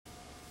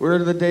We're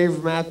the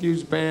Dave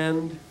Matthews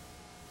Band.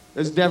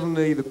 It's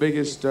definitely the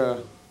biggest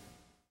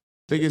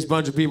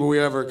bunch of people we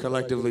ever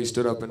collectively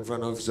stood up in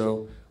front of,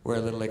 so we're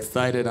a little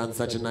excited on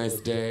such a nice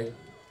day.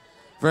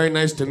 Very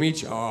nice to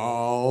meet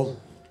y'all.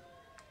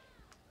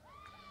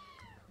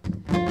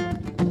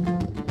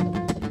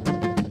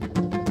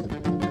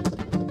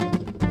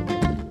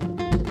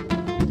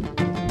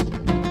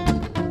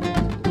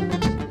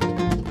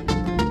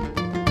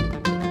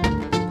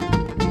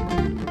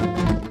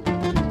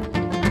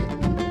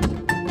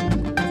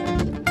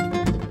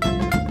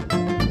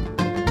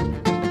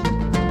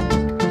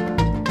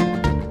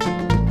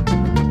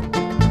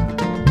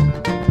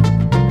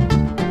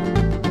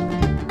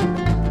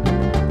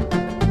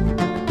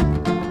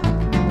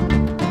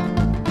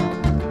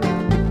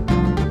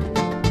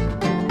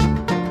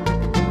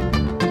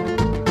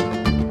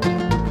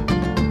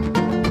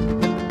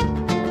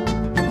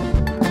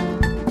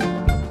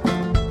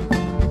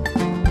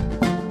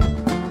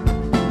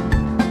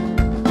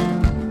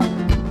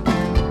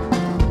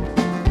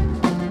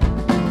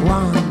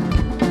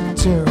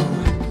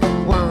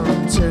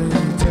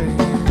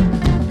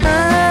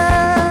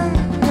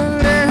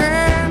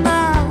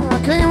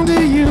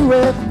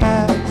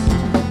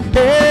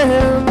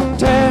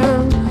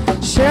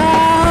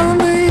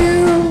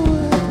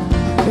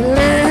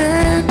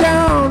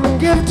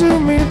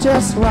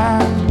 Just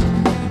why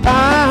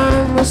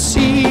I'm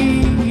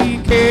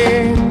seeking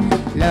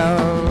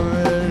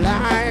love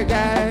like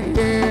I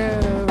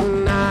have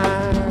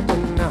not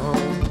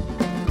known.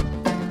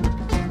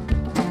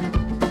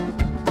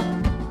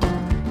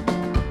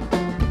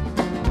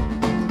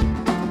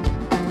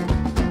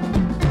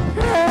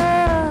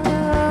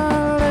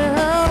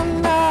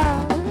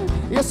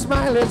 Your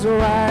smile is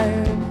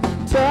right,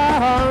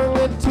 tongue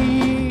that teases.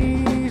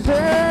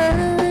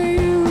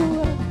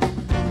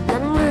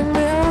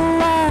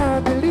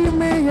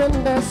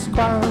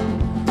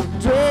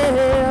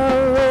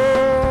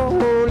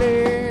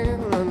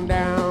 Rolling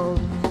down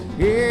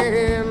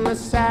in the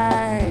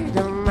side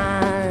of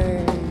my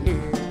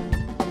head.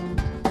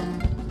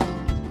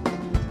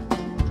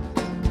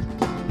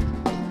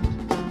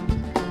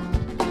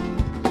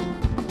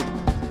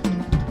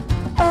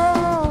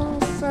 Oh,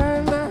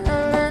 say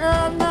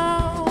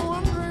now,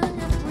 wondering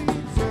if we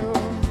two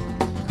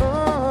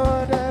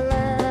could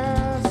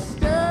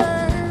last a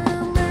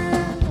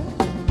minute.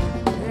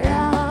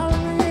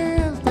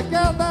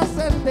 Together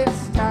since this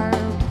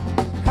time,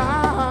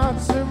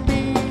 hearts are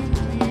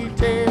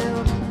beating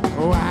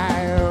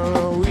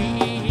while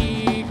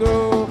we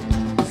go.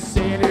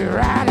 Sit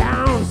right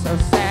down, so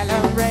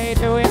celebrate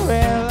we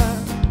will.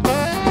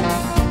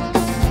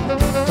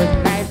 But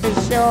life is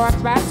short,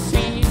 but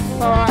sweet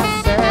for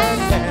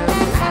certain.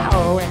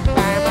 Now we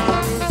climb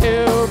on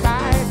 2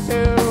 by 2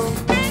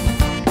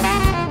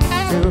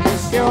 to be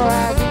sure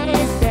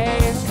these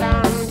days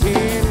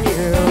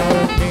continue.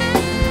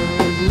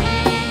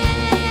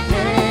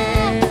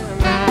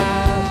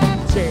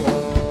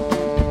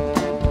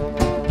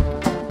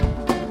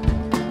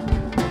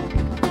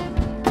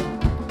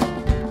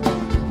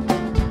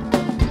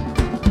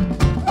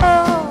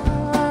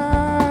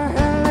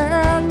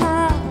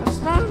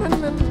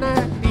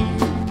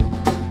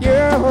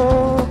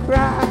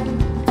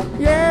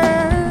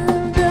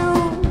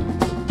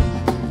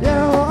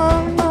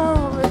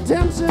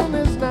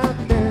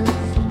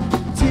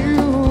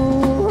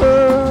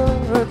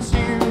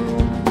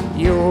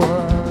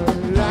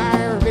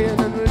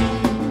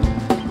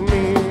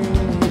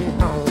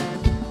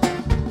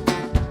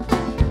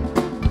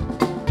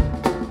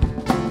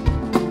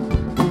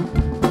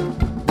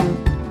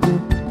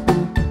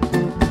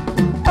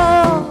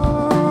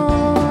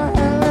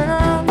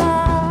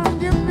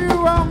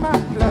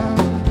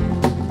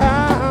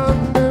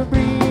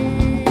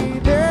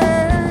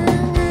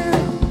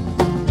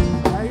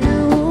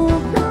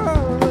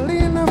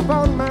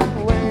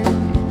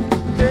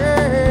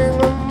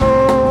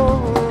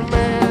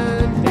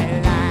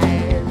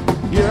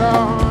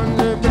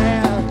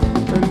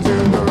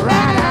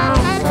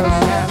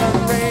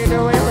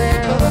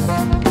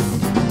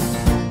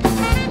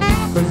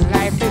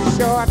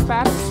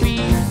 But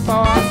sweet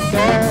for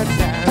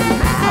certain.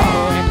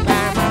 Now we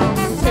climb on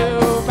 2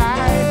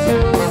 by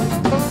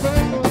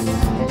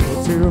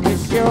 2 to be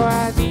sure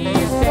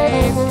these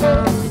days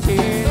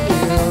continue.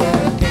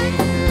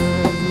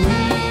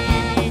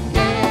 We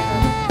can,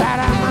 but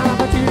I'm on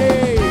for 2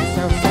 days,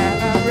 so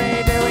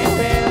celebrate we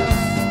will.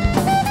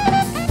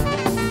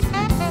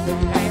 The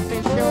life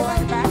is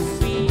short but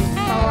sweet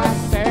for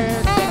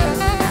certain.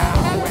 Now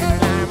we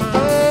climb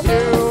on 2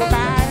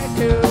 by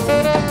 2.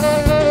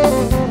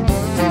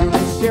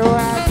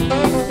 Sure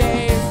these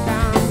days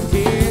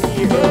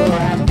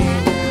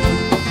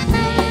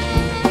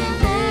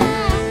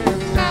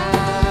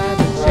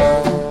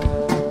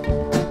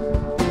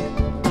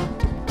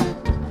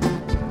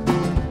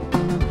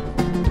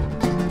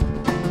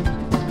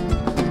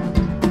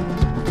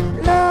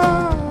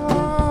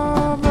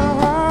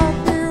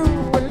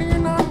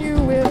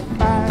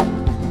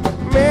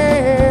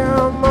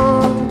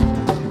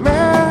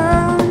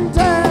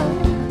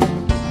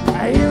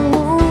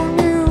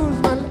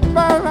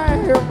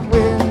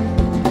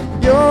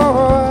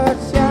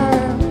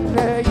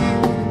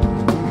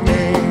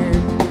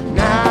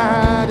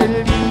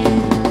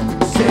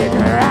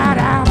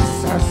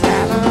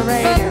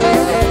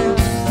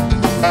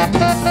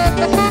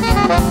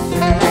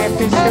Life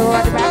is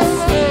short, but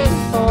sweet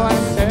for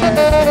certain.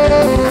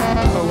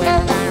 When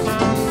I'm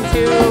on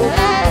to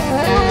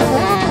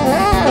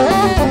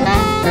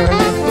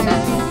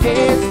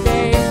these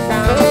days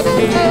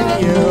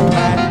continue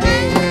and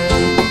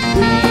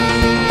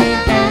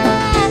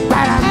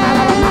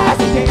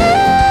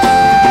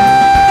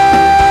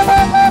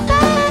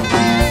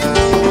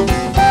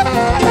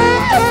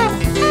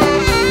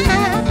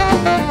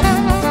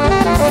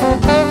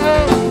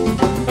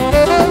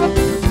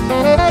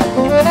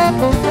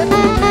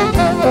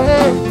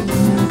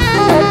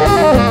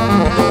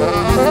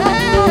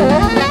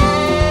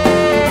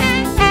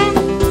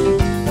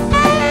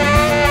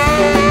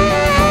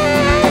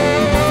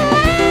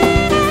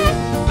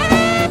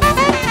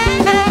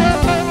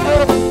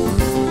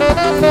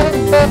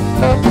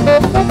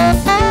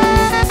Thank you.